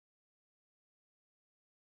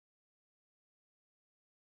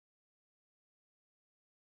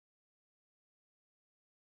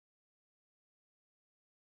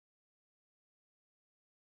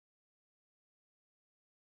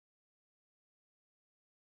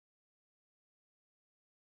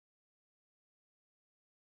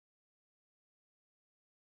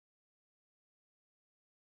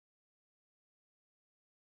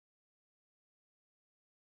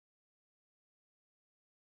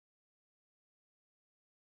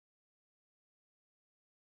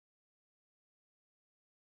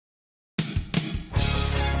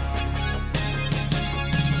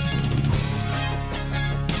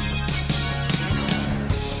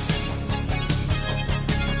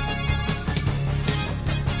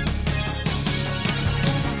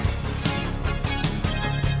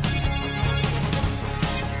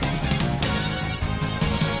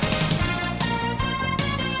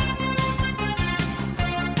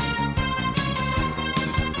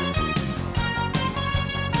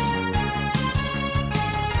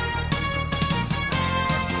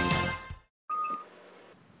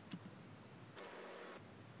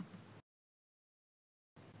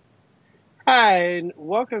Hi, and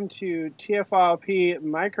welcome to TFYLP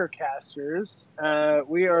Microcasters.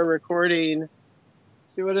 We are recording,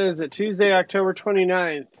 see what is it, Tuesday, October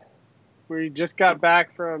 29th. We just got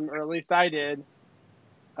back from, or at least I did,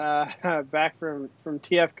 back from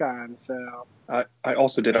TFCon. So, I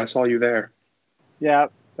also did. I saw you there. yeah,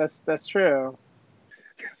 that's true.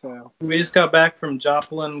 So, We just got back from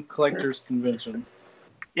Joplin Collectors Convention.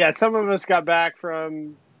 yeah, some of us got back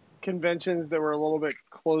from conventions that were a little bit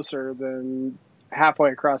closer than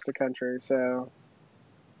halfway across the country. So,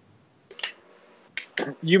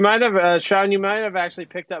 you might have, Sean. You might have actually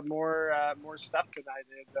picked up more stuff than I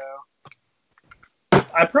did, though.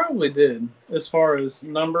 I probably did, as far as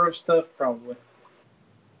number of stuff, probably.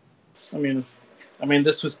 I mean,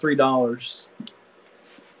 this was $3.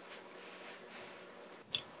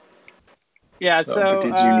 Yeah. So,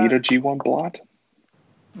 Did you need a G1 blot?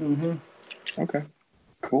 Mm-hmm. Okay,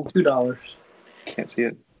 cool. $2. Can't see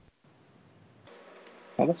it.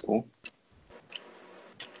 Oh, that's cool.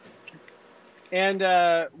 And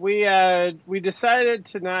we decided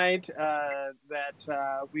tonight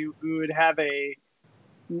that we would have a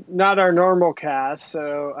not our normal cast.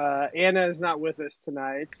 So Anna is not with us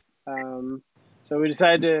tonight. So we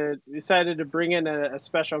decided to bring in a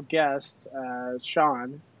special guest,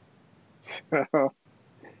 Sean. So,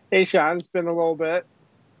 hey, Sean, it's been a little bit.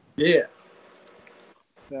 Yeah.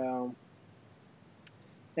 So,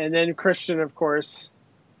 and then Christian, of course,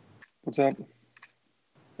 What's up?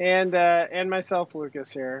 and myself,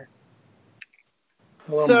 Lucas here.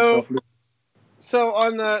 Hello, So. myself. So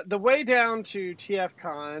on the way down to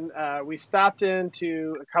TFCon, we stopped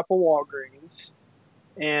into a couple Walgreens,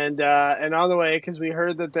 and on the way, because we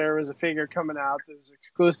heard that there was a figure coming out that was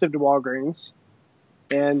exclusive to Walgreens,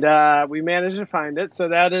 and we managed to find it. So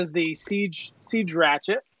that is the Siege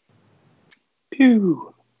Ratchet.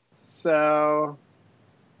 Pew. So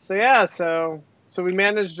we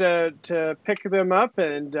managed to pick them up,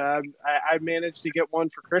 and I managed to get one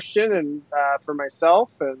for Christian and for myself,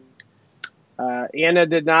 and Anna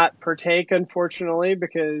did not partake, unfortunately,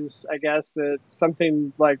 because I guess that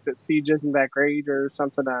something like that Siege isn't that great or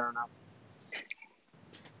something. I don't know.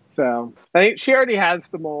 So I think she already has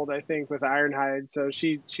the mold, I think, with Ironhide. So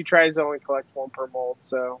she tries to only collect one per mold.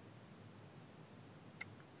 So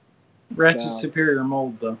Ratchet's superior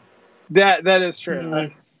mold, though. That is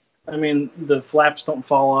true. I mean, the flaps don't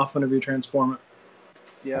fall off whenever you transform it.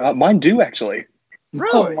 Yeah. Mine do, actually.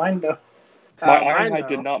 Really? No, mine don't. My Ironhide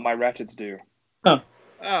did not. My Ratchets do. Huh.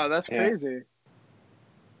 Oh, that's crazy.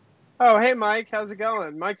 Oh, hey, Mike. How's it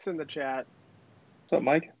going? Mike's in the chat. What's up,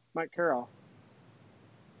 Mike? Mike Curl.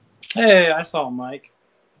 Hey, I saw Mike.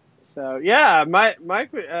 So, yeah, Mike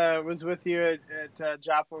was with you at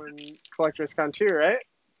Joplin Collectors Con too, right?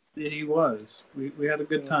 Yeah, he was. We had a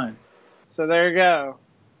good time. So there you go.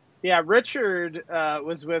 Yeah, Richard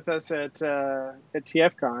was with us at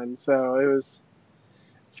TFCon, so it was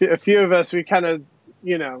a few of us. We kind of,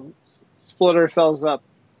 split ourselves up.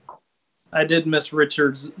 I did miss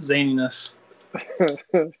Richard's zaniness.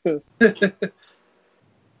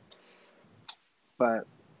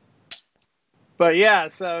 But yeah,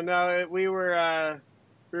 so no, we were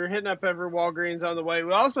hitting up every Walgreens on the way.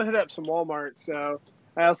 We also hit up some Walmart. So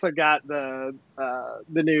I also got the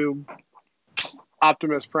new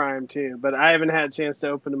Optimus Prime too, but I haven't had a chance to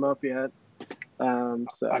open them up yet.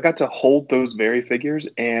 So I got to hold those very figures,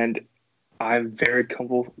 and I'm very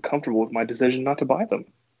comfortable with my decision not to buy them.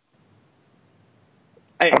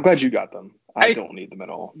 I'm glad you got them. I don't need them at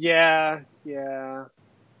all. Yeah.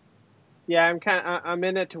 I'm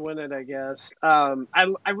in it to win it, I guess. I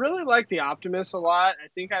really like the Optimus a lot. I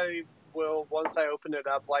think I will, once I open it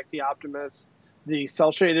up, like the Optimus, the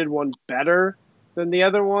cel shaded one, better than the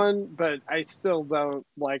other one, but I still don't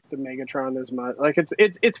like the Megatron as much. Like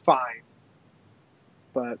it's fine.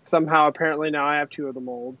 But somehow, apparently, now I have two of the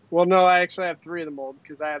mold. Well, no, I actually have three of the mold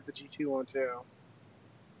because I have the G2 one too.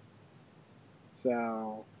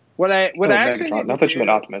 So what I actually Megatron. need Not to that you meant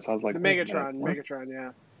Optimus. I was like the Megatron,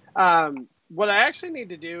 yeah. What I actually need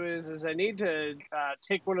to do is I need to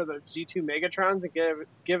take one of those G2 Megatrons and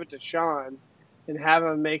give it to Sean, and have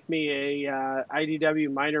him make me a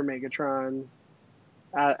IDW minor Megatron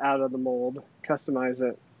out of the mold, customize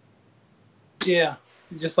it. Yeah.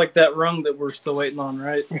 Just like that rung that we're still waiting on,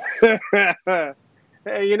 right?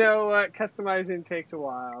 Hey, you know what? Customizing takes a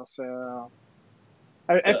while, so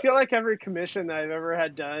I feel like every commission that I've ever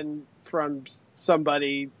had done from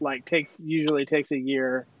somebody usually takes a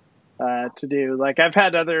year to do. Like I've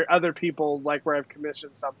had other people like where I've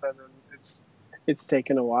commissioned something and it's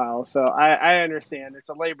taken a while. So I understand. It's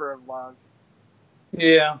a labor of love.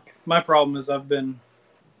 Yeah. My problem is I've been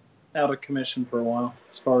out of commission for a while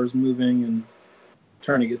as far as moving and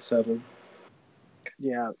trying to get settled.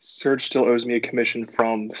 Yeah. Surge still owes me a commission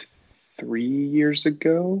from 3 years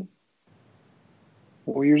ago?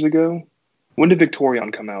 4 years ago? When did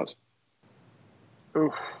Victorion come out?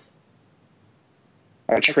 Oof.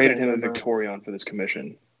 I traded him a remember. Victorion for this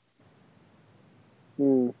commission.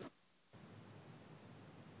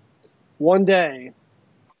 One day.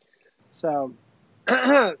 So,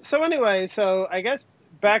 anyway, so I guess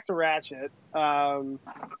back to Ratchet.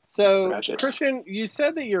 Ratchet. Christian, you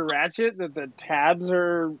said that your Ratchet,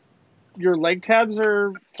 that your leg tabs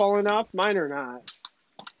are falling off. Mine are not.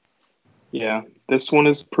 Yeah, this one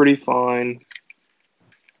is pretty fine.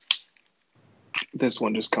 This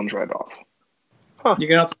one just comes right off. Huh. You're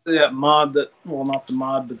gonna have to do that mod not the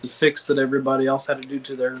mod, but the fix that everybody else had to do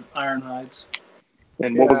to their iron hides.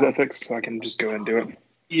 And what was that fix? So I can just go ahead and do it.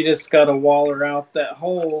 You just gotta waller out that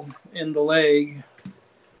hole in the leg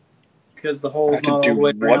because the hole's not all the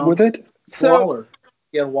way around. What with it? Waller.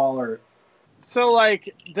 Yeah, waller. So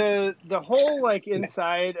like the whole like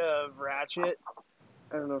inside of Ratchet,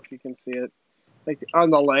 I don't know if you can see it, like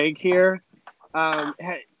on the leg here,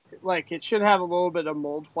 like it should have a little bit of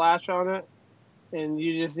mold flash on it, and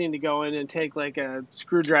you just need to go in and take like a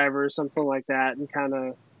screwdriver or something like that and kind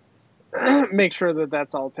of make sure that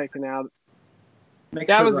that's all taken out. Make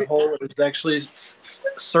sure the hole is actually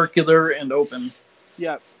circular and open.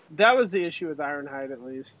 Yeah, that was the issue with Ironhide, at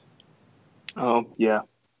least. Oh yeah.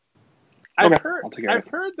 I've heard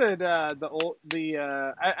that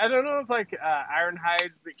I don't know if like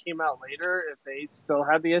Ironhides that came out later, if they still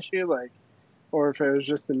had the issue, like, or if it was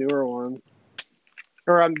just the newer one,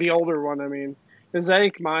 or the older one. I mean, because I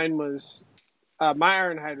think mine was my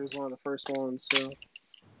Ironhide was one of the first ones. So,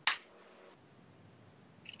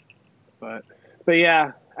 but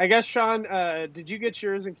yeah, I guess Sean, did you get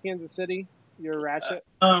yours in Kansas City? Your Ratchet?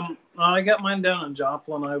 I got mine down in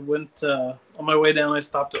Joplin. I went on my way down. I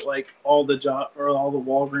stopped at like all the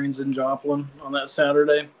Walgreens in Joplin on that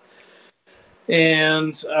Saturday,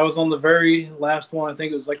 and I was on the very last one. I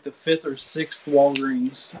think it was like the 5th or 6th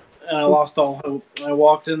Walgreens, and I lost all hope. I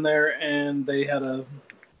walked in there, and they had a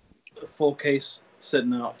full case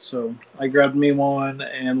sitting out. So I grabbed me one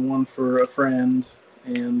and one for a friend,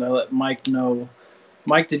 and I let Mike know.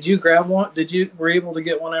 Mike, did you grab one? Were you able to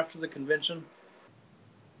get one after the convention?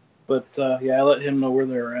 But yeah, I let him know where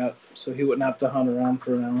they were at, so he wouldn't have to hunt around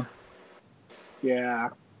for an hour. Yeah.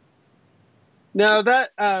 No,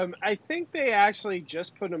 that I think they actually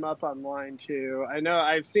just put them up online too. I know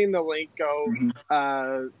I've seen the link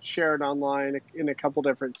go shared online in a couple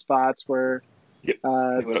different spots where.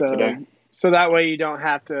 So that way you don't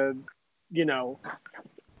have to,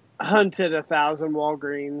 hunt at 1,000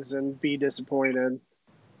 Walgreens and be disappointed.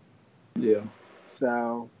 Yeah.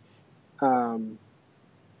 So,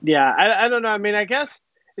 yeah, I don't know. I mean, I guess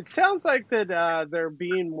it sounds like that they're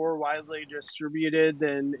being more widely distributed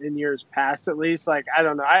than in years past, at least. Like, I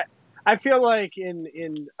don't know. I feel like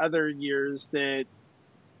in other years that,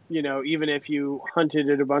 even if you hunted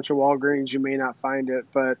at a bunch of Walgreens, you may not find it.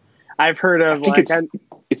 But I've heard of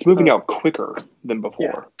it's moving out quicker than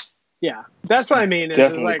before. Yeah, that's what I mean.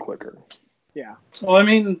 Definitely quicker. Yeah. Well, I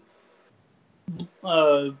mean,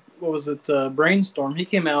 what was it? Brainstorm. He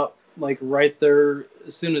came out like right there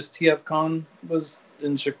as soon as TFCon was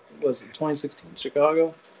in. Was it 2016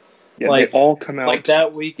 Chicago? Yeah, they all come out like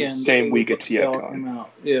that weekend. The same week at TFCon.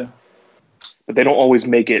 Yeah. But they don't always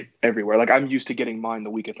make it everywhere. Like I'm used to getting mine the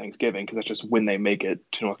week of Thanksgiving because that's just when they make it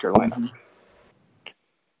to North Carolina. Mm-hmm.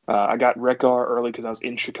 I got Rekgar early because I was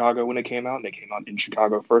in Chicago when it came out, and they came out in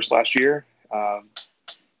Chicago first last year.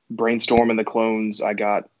 Brainstorm and the clones I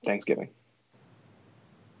got Thanksgiving.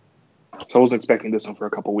 So I wasn't expecting this one for a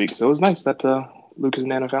couple weeks. So it was nice that Lucas and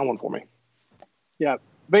Nana found one for me. Yeah.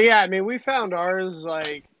 But yeah, I mean, we found ours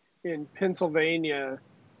like in Pennsylvania.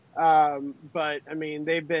 But I mean,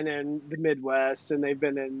 they've been in the Midwest and they've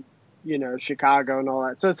been in, Chicago and all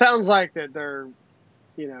that. So it sounds like that they're,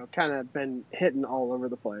 kind of been hitting all over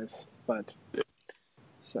the place. But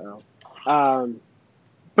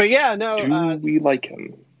but yeah, no. Do we like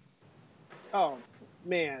him? Oh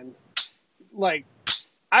man, like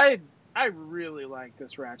I really like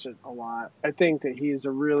this Ratchet a lot. I think that he's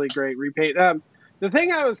a really great repaint. The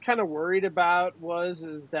thing I was kind of worried about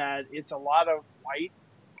is that it's a lot of white,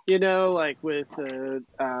 like with the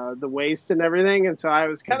waist and everything, and so I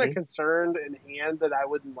was kind of concerned in hand that I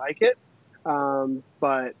wouldn't like it.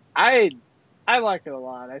 But I like it a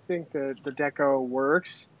lot. I think the deco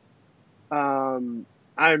works. I'm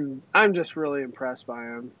just really impressed by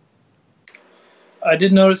him. I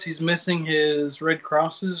did notice he's missing his red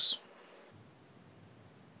crosses.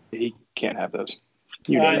 He can't have those.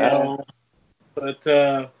 You know I that. know,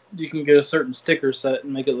 but you can get a certain sticker set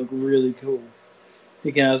and make it look really cool.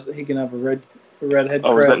 He can have a redhead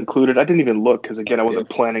Oh, is that crest. included? I didn't even look because again, I wasn't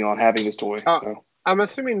planning on having this toy. So I'm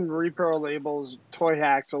assuming Repro Labels, Toy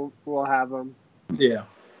Hacks will have them. Yeah.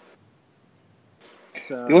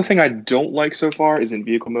 So. The only thing I don't like so far is in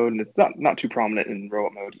vehicle mode, and it's not too prominent in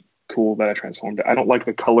robot mode. Cool that I transformed it. I don't like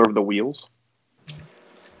the color of the wheels.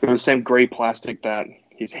 They're the same gray plastic that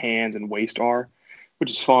his hands and waist are, which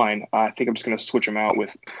is fine. I think I'm just going to switch them out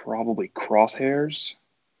with probably crosshairs.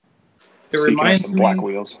 It so you can have reminds some me. black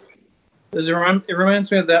wheels. It reminds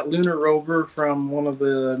me of that lunar rover from one of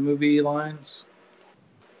the movie lines.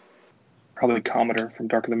 Probably Commodore from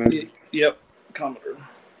Dark of the Moon. Yep, Commodore.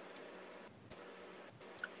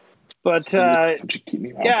 But keep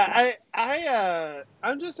me yeah,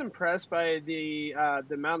 I'm just impressed by the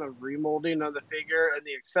amount of remolding of the figure and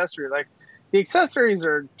the accessory. Like the accessories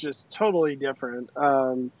are just totally different.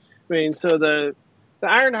 I mean, so the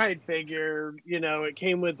Ironhide figure, it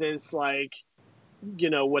came with this like,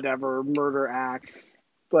 whatever murder axe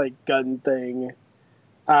like gun thing,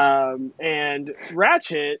 and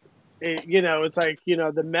Ratchet, it's like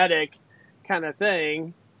the medic kind of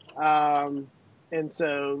thing, and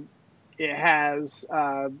so. It has,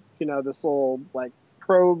 this little like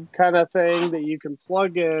probe kind of thing that you can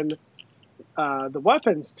plug in the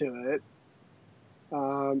weapons to it,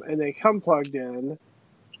 and they come plugged in.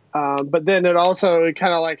 But then it also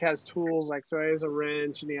kind of like has tools, like so he has a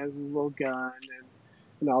wrench and he has his little gun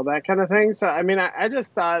and all that kind of thing. So I mean, I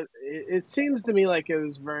just thought it seems to me like it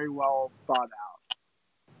was very well thought out.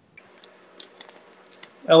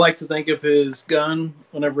 I like to think of his gun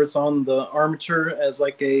whenever it's on the armature as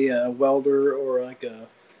like a welder or like a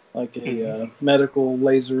medical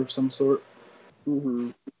laser of some sort.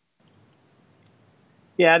 Mm-hmm.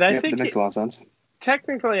 Yeah, and I think that makes a lot of sense.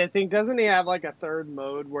 Technically, I think doesn't he have like a third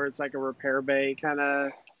mode where it's like a repair bay kind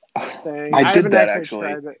of thing? I did that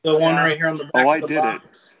actually. The one right here on the back. Oh, of the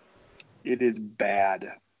box. It is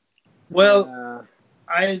bad. Well,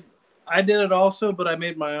 I did it also, but I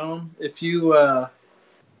made my own. If you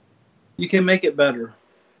you can make it better.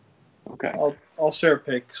 Okay. I'll share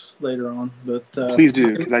pics later on, but please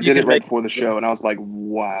do, because I did it right before the show, and I was like,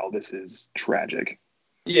 "Wow, this is tragic."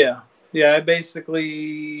 Yeah. I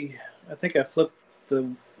think I flipped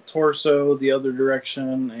the torso the other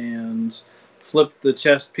direction and flipped the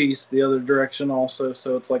chest piece the other direction also,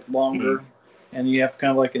 so it's like longer, and you have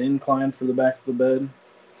kind of like an incline for the back of the bed.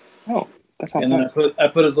 Oh, that sounds nice. And then I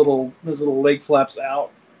put his little leg flaps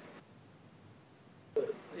out.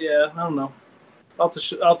 But yeah, I don't know. I'll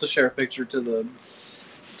have to share a picture to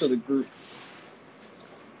the group.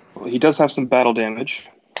 Well, he does have some battle damage.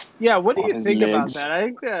 Yeah, what do you think about that? I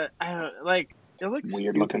think that it looks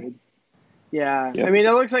weird stupid. Looking. Yeah, yep. I mean,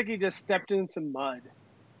 it looks like he just stepped in some mud.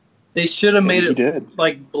 They should have made it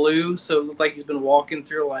like blue, so it looks like he's been walking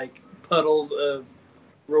through like puddles of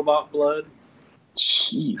robot blood.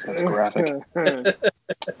 Jeez, that's graphic.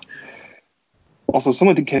 Also,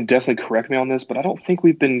 someone can definitely correct me on this, but I don't think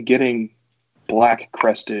we've been getting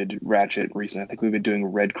black-crested Ratchet recently. I think we've been doing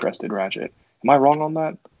red-crested Ratchet. Am I wrong on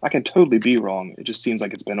that? I can totally be wrong. It just seems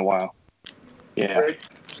like it's been a while. Yeah.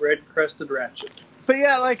 Red-crested Ratchet. But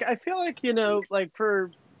yeah, like I feel like like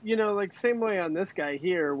for like same way on this guy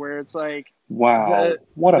here, where it's like, wow,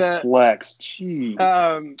 what a flex!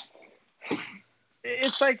 Jeez.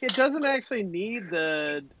 It's like it doesn't actually need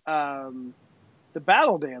the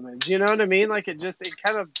battle damage. You know what I mean? Like it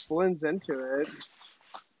kind of blends into it,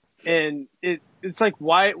 and it's like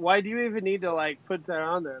why do you even need to like put that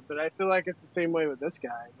on there? But I feel like it's the same way with this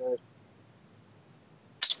guy. But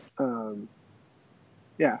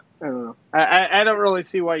yeah, I don't know. I don't really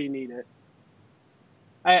see why you need it.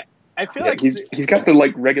 I feel like he's got the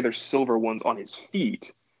like regular silver ones on his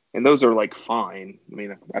feet, and those are like fine. I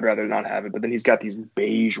mean, I'd rather not have it. But then he's got these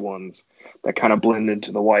beige ones that kind of blend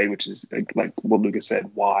into the white, which is like what Lucas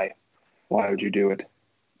said. Why would you do it?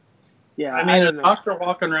 Yeah, I mean, a doctor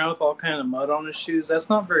walking around with all kind of mud on his shoes, that's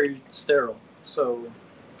not very sterile. So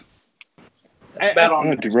that's bad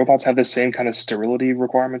on. Do robots have the same kind of sterility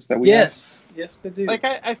requirements that we have? Yes, they do. Like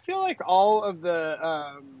I feel like all of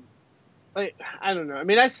the like I don't know. I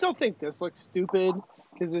mean, I still think this looks stupid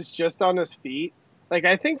because it's just on his feet. Like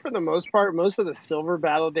I think for the most part, most of the silver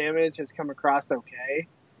battle damage has come across okay,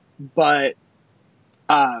 but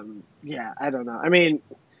yeah, I don't know. I mean,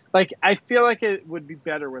 like I feel like it would be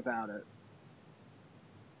better without it.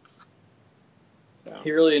 So.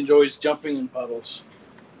 He really enjoys jumping in puddles.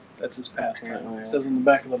 That's his pastime. It says in the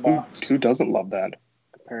back of the box. Who doesn't love that?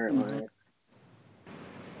 Apparently.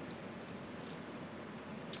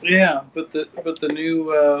 Yeah, but the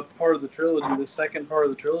new part of the trilogy, the second part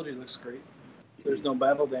of the trilogy, looks great. There's no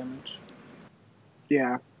battle damage.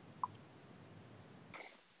 Yeah.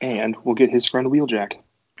 And we'll get his friend Wheeljack.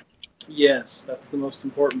 Yes, that's the most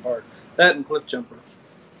important part. That and Cliff Jumper.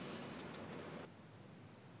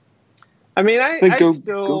 I mean, I go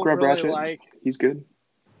still grab really Ratchet. like. He's good.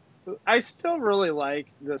 I still really like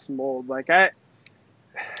this mold. Like I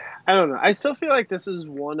don't know. I still feel like this is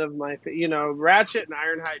one of my, Ratchet and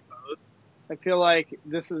Ironhide both. I feel like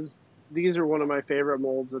these are one of my favorite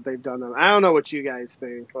molds that they've done. I don't know what you guys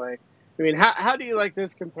think. Like, I mean, how do you like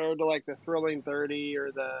this compared to like the Thrilling 30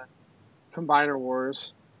 or the Combiner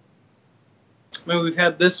Wars? I mean, we've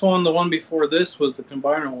had this one. The one before this was the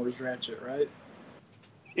Combiner Wars Ratchet, right?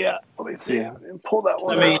 Yeah. Let me see. Yeah. Pull that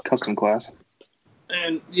one. I mean, custom class.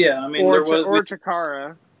 And yeah, I mean, or there was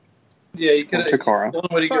Takara. Yeah, you could. Takara. The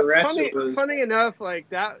only way to get Ratchet was funny enough, like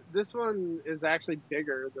that. This one is actually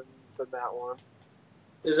bigger than that one.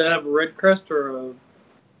 Does that have a red crest or a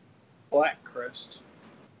black crest?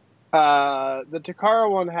 The Takara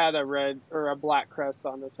one had a red or a black crest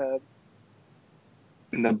on his head.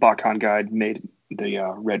 And the BotCon guide made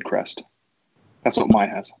the red crest. That's what mine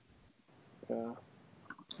has. Yeah.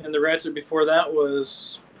 And the Ratchet before that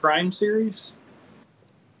was Prime Series?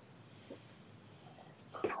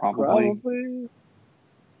 Probably.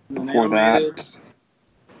 Before animated. that.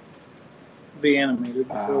 Be animated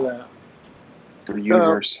before that. For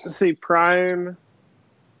Universe. Let's see, Prime.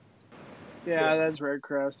 Yeah, that's Red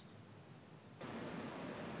Crest.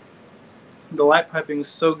 The light piping is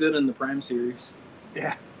so good in the Prime Series.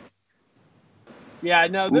 Yeah. Yeah,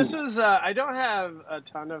 no, this is, I don't have a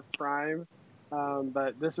ton of Prime,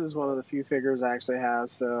 but this is one of the few figures I actually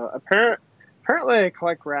have. So apparently I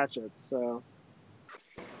collect Ratchets, so.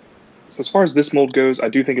 So as far as this mold goes, I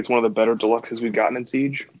do think it's one of the better deluxes we've gotten in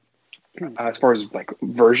Siege. As far as like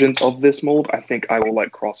versions of this mold, I think I will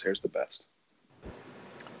like Crosshairs the best.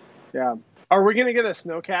 Yeah. Are we going to get a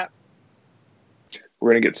Snowcat?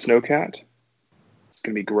 We're going to get Snowcat. It's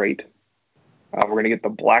going to be great. We're going to get the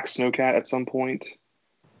black Snowcat at some point.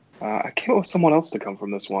 I came up with someone else to come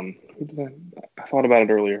from this one. I thought about it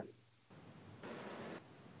earlier.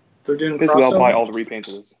 They're doing basically, crossovers? I'll buy all the repaints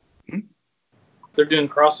of this. They're doing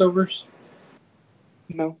crossovers?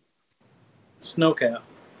 No. Snowcat.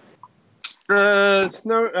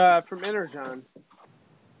 From Energon.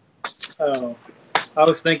 Oh. I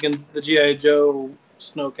was thinking the G.I. Joe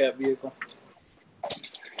Snowcat vehicle.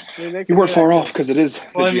 I mean, you weren't far off because it is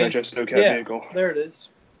the G.I. Joe Snowcat vehicle. There it is.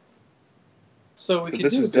 So we could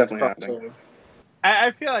this do is definitely happening.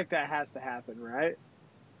 I feel like that has to happen, right?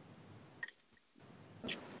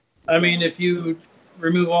 I mean, if you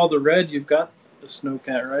remove all the red, you've got the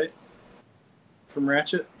Snowcat, right? From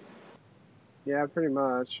Ratchet? Yeah, pretty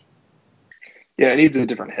much. Yeah, it needs a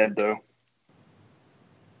different head, though.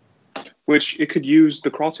 Which it could use the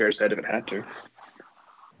Crosshairs head if it had to.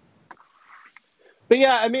 But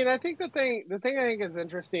yeah, I mean, I think the thing I think is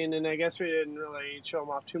interesting, and I guess we didn't really show them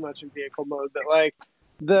off too much in vehicle mode, but like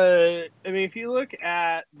if you look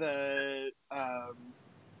at the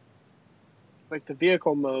like the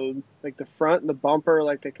vehicle mode, like the front and the bumper,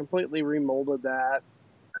 like they completely remolded that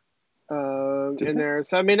in there.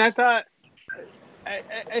 So I mean, I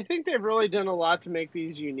think they've really done a lot to make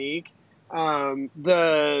these unique.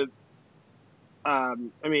 I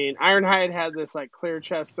mean, Ironhide had this like clear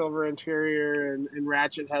chest, silver interior, and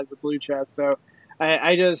Ratchet has the blue chest. So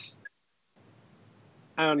I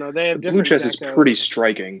don't know. They have the blue chest decos. is pretty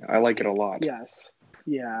striking. I like it a lot. Yes.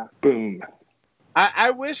 Yeah. Boom. I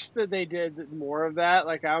wish that they did more of that.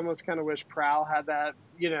 Like I almost kind of wish Prowl had that.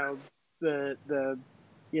 The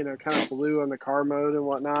kind of blue on the car mode and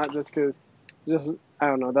whatnot. Just because, I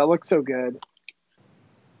don't know. That looks so good.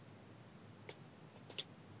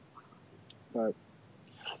 But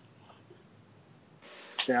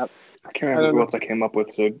yeah, I can't remember what else I came up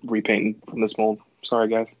with to repaint from this mold. Sorry,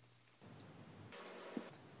 guys.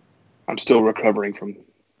 I'm still recovering from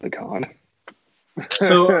the con.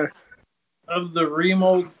 So, of the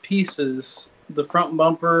remold pieces, the front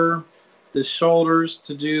bumper, the shoulders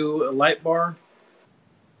to do a light bar,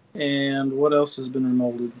 and what else has been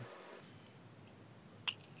remolded?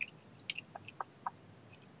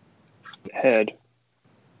 Head.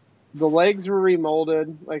 The legs were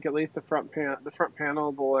remolded, like at least the front panel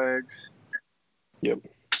of the legs. Yep.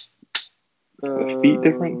 The feet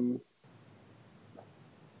different?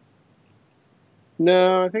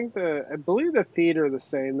 No, I believe the feet are the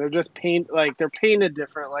same. They're just they're painted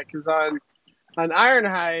different. Like, cause on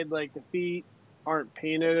Ironhide, like the feet aren't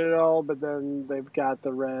painted at all, but then they've got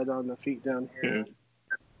the red on the feet down here.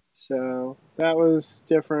 So that was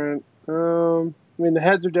different. I mean, the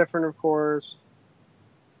heads are different, of course.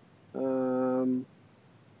 It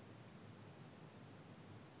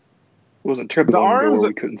wasn't terribly The long ago arms, where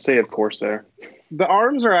we couldn't say, of course, there. the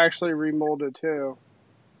arms are actually remolded too.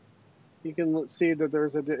 You can see that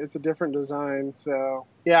it's a different design. So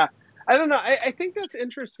yeah, I don't know. I think that's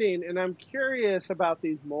interesting, and I'm curious about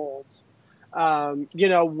these molds.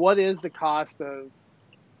 What is the cost of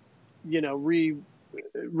remolding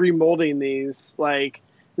these? Like,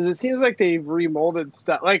 because it seems like they've remolded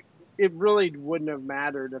stuff. Like, it really wouldn't have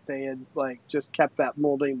mattered if they had like just kept that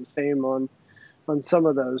molding the same on some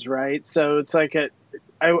of those, right? So it's like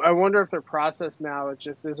I wonder if their process now it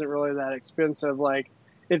just isn't really that expensive. Like,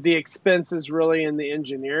 if the expense is really in the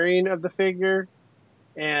engineering of the figure,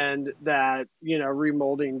 and that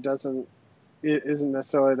remolding isn't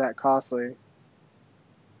necessarily that costly.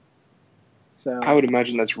 So I would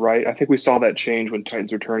imagine that's right. I think we saw that change when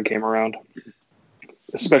Titans Return came around,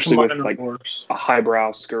 especially with like a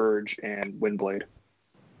highbrow Scourge and Windblade,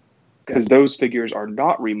 because those figures are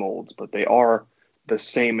not remolds, but they are the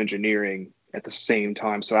same engineering at the same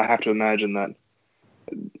time. So I have to imagine that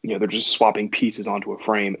they're just swapping pieces onto a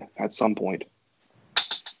frame at some point.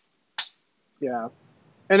 Yeah,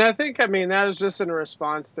 and I think that was just in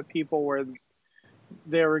response to people where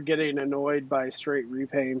they were getting annoyed by straight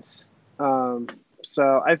repaints.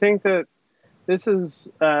 So I think that this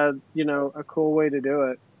is a cool way to do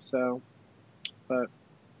it. So, but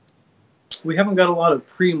we haven't got a lot of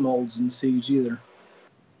pre-molds in Siege either.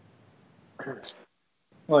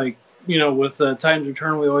 Like, with Titans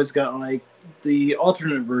Return, we always got like the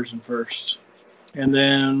alternate version first, and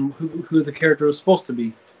then who the character was supposed to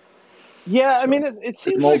be. Yeah, I mean, it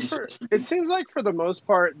seems like for the most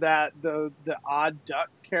part that the odd duck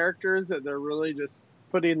characters that they're really just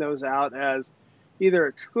putting those out as either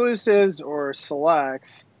exclusives or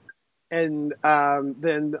selects, and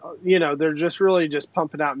then they're just really just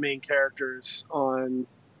pumping out main characters on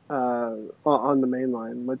the main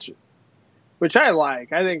line, which I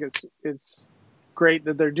like. I think it's great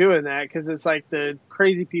that they're doing that, because it's like the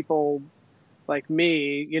crazy people like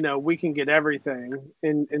me, we can get everything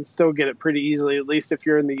and still get it pretty easily, at least if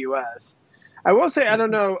you're in the US. I will say, I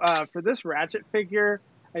don't know, for this Ratchet figure,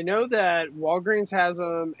 I know that Walgreens has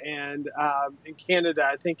them, and in Canada,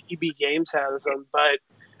 I think EB Games has them, but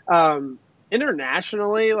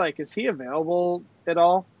internationally, like, is he available at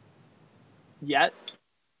all yet?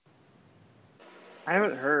 I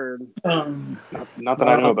haven't heard. Not that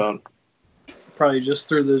I know about. Probably just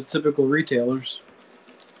through the typical retailers.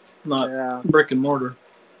 Not brick and mortar.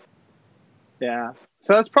 Yeah.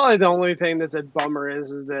 So that's probably the only thing that's a bummer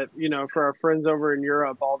is that, for our friends over in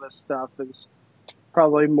Europe, all this stuff is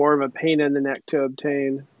probably more of a pain in the neck to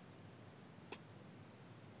obtain.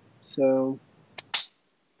 So.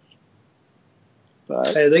 But,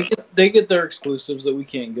 hey, they get their exclusives that we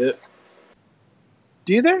can't get.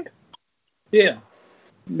 Do they? Yeah.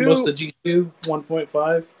 Most of G2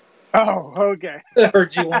 1.5. Oh, okay. Or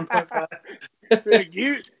G1.5.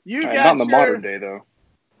 You got not in the modern day though.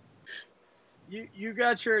 You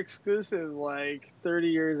got your exclusive like 30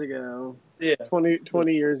 years ago. Yeah.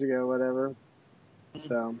 20 years ago, whatever.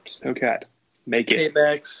 So Snowcat, make it.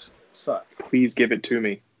 Paybacks suck. Please give it to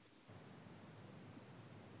me.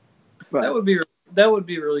 But, that would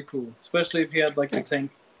be really cool, especially if you had like the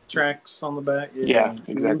tank tracks on the back. Yeah,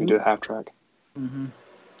 exactly. Do a half track. Mm-hmm.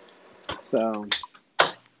 So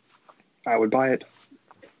I would buy it.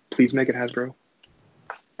 Please make it Hasbro.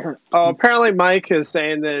 Oh, apparently Mike is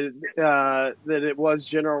saying that it was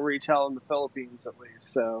general retail in the Philippines at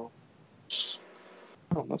least. So,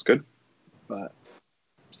 oh, that's good. But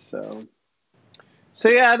so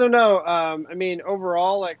yeah, I don't know. I mean,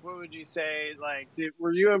 overall, like, what would you say? Like,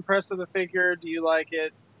 were you impressed with the figure? Do you like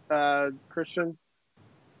it, Christian?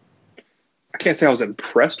 I can't say I was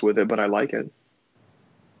impressed with it, but I like it.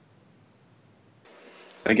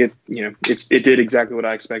 I get, it did exactly what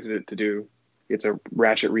I expected it to do. It's a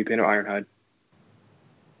Ratchet repaint of Ironhide.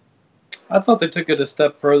 I thought they took it a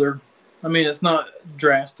step further. I mean, it's not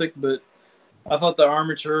drastic, but I thought the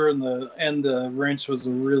armature and the wrench was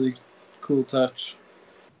a really cool touch.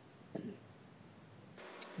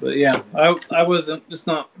 But yeah, I wasn't. It's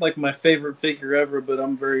not like my favorite figure ever, but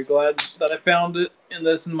I'm very glad that I found it and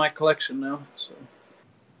that's in my collection now. So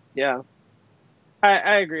yeah.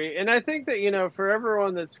 I agree. And I think that, for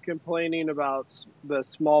everyone that's complaining about the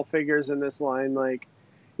small figures in this line, like,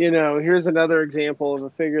 here's another example of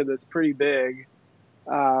a figure that's pretty big.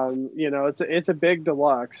 It's a big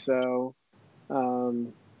deluxe. So,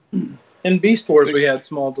 in Beast Wars, we had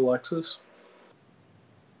small deluxes.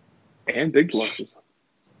 And big deluxes.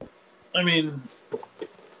 I mean,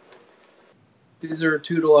 these are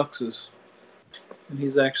 2 deluxes. and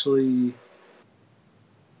he's actually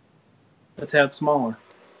a tad smaller.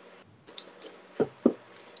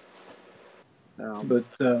 But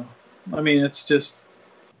I mean, it's just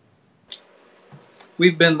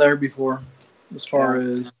we've been there before as far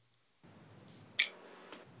as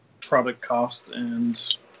product cost and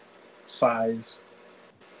size.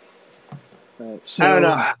 So, I don't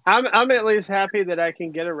know. I'm at least happy that I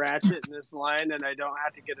can get a Ratchet in this line and I don't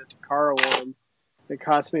have to get a Takara one. It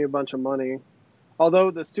cost me a bunch of money.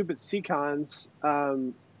 Although the stupid Seacons,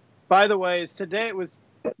 by the way, it was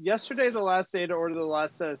yesterday the last day to order the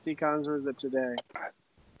last set of Seacons, or is it today?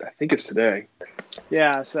 I think it's today.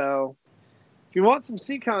 Yeah, so if you want some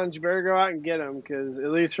Seacons, you better go out and get them, because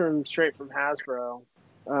at least straight from Hasbro.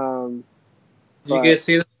 Did you guys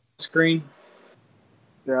see the screen?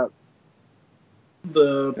 Yep.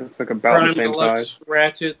 It's like about the same size.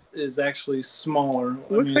 Ratchet is actually smaller.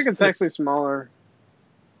 It looks like it's actually smaller.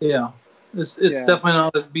 Yeah. It's definitely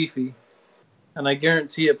not as beefy. And I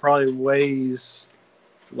guarantee it probably weighs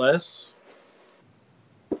less.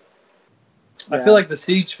 Yeah. I feel like the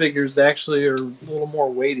Siege figures actually are a little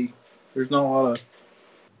more weighty. There's not a lot of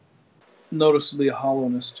noticeably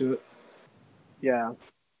hollowness to it. Yeah.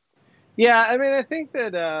 Yeah, I mean, I think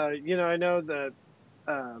that, I know that,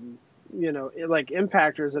 like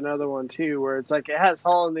Impactor is another one too, where it's like it has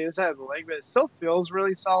hollow on the inside of the leg, but it still feels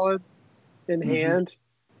really solid in hand.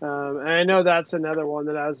 And I know that's another one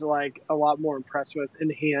that I was like a lot more impressed with in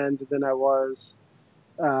hand than I was,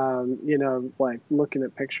 like looking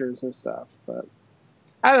at pictures and stuff. But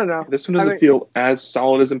I don't know. This one doesn't feel as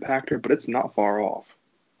solid as Impactor, but it's not far off.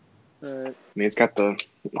 Right. I mean, it's got the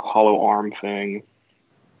hollow arm thing.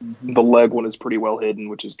 The leg one is pretty well hidden,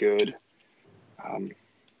 which is good. Of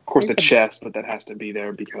course, the chest, but that has to be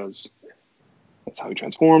there because that's how he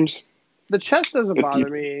transforms. The chest doesn't bother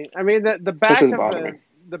me. I mean, the back of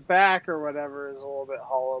the back or whatever is a little bit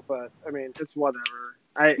hollow, but I mean, it's whatever.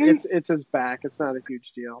 It's his back. It's not a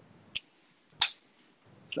huge deal.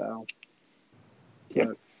 So,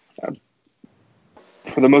 yeah.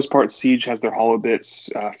 For the most part, Siege has their hollow bits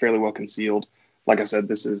fairly well concealed. Like I said,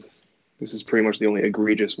 this is pretty much the only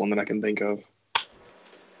egregious one that I can think of.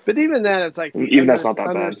 But even then, it's like even that's not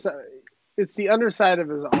that bad. It's the underside of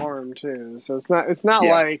his arm too, so it's not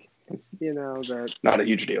like that. Not a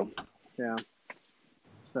huge deal. Yeah.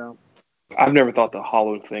 So I've never thought the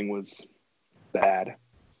hollow thing was bad.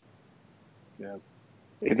 Yeah.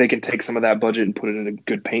 If they can take some of that budget and put it in a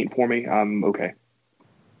good paint for me, I'm okay.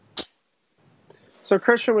 So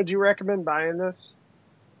Christian, would you recommend buying this?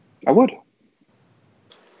 I would.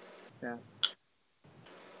 Yeah.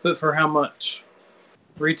 But for how much?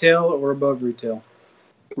 Retail or above retail?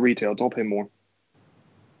 Retail. Don't pay more.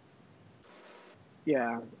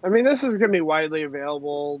 Yeah. I mean, this is going to be widely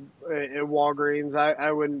available at Walgreens.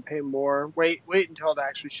 I wouldn't pay more. Wait until it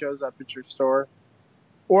actually shows up at your store.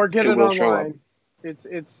 Or get it online.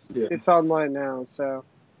 It's online now, so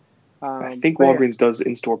I think Walgreens does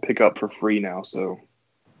in-store pickup for free now, so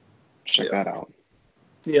check that out.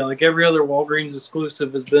 Yeah, like every other Walgreens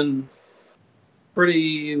exclusive has been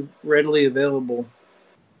pretty readily available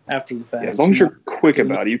after the fact. Yeah, as long as you're quick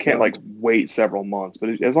about it, you can't like wait several months.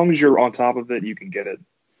 But as long as you're on top of it, you can get it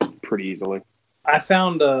pretty easily. I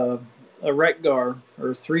found a Retgar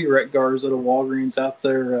or 3 Retgars at a Walgreens out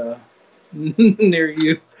there near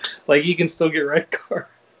you. Like you can still get Retgar.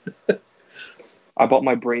 I bought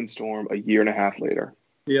my Brainstorm a year and a half later.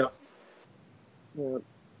 Yeah.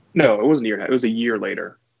 No, it wasn't a year and a half. It was a year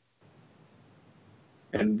later.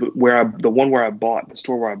 And the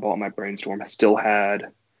store where I bought my Brainstorm still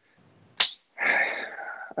had.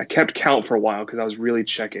 I kept count for a while because I was really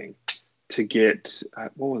checking to get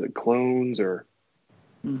what was it, clones or.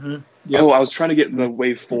 Yep. Oh, I was trying to get the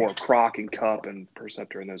Wave 4, Croc and Cup and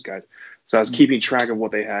Perceptor and those guys. So I was keeping track of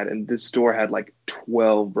what they had, and this store had like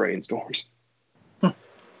 12 Brainstorms.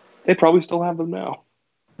 They probably still have them now.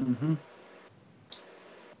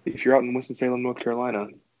 If you're out in Winston-Salem, North Carolina,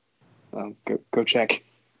 go check.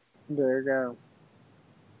 There you go.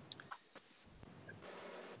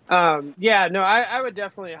 I would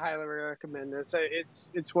definitely highly recommend this.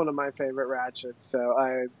 It's one of my favorite Ratchets, so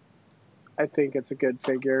I think it's a good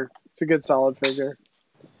figure. It's a good solid figure.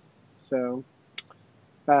 So,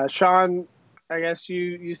 Sean, I guess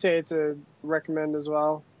you say it's a recommend as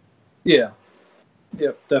well? Yeah.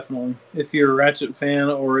 Yep, definitely. If you're a Ratchet fan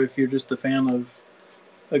or if you're just a fan of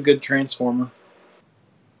a good Transformer,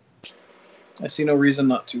 I see no reason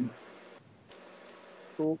not to.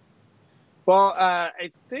 Cool. Well,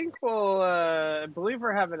 I think I believe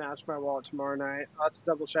we're having Ash My Wallet tomorrow night. I'll have to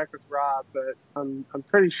double check with Rob, but I'm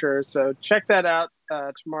pretty sure. So check that out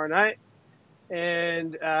tomorrow night.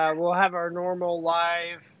 And we'll have our normal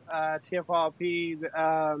live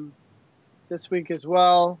TFYLP this week as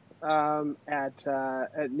well at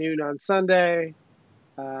noon on Sunday.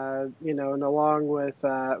 And along with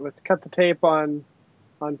Cut the Tape on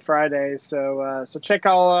Friday. So check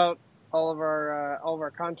out all of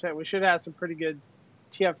our content. We should have some pretty good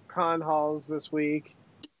TFCon hauls this week.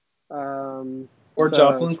 Or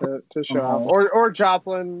Joplin to show up, or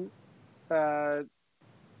Joplin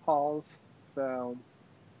hauls. So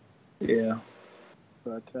yeah.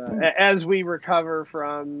 But as we recover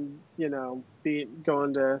from going to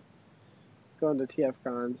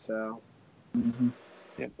TFCon, so. Mm-hmm.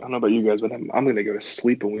 Yeah, I don't know about you guys, but I'm going to go to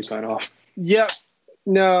sleep when we sign off. Yep.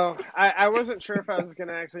 No, I wasn't sure if I was going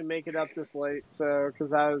to actually make it up this late, so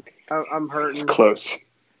because I'm hurting. It's close.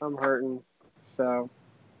 I'm hurting, so.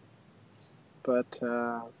 But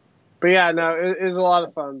yeah, no, it was a lot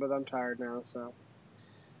of fun, but I'm tired now, so.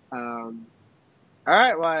 All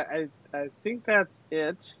right, well, I think that's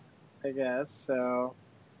it, I guess. So,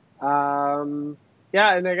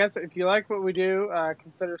 yeah, and I guess if you like what we do,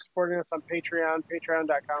 consider supporting us on Patreon,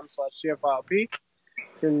 patreon.com/TFYLP.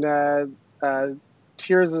 And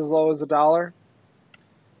tiers as low as $1.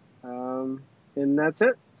 And that's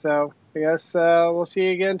it. So I guess we'll see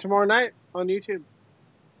you again tomorrow night on YouTube.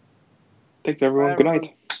 Thanks, everyone. Bye, Good everyone.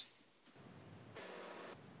 night.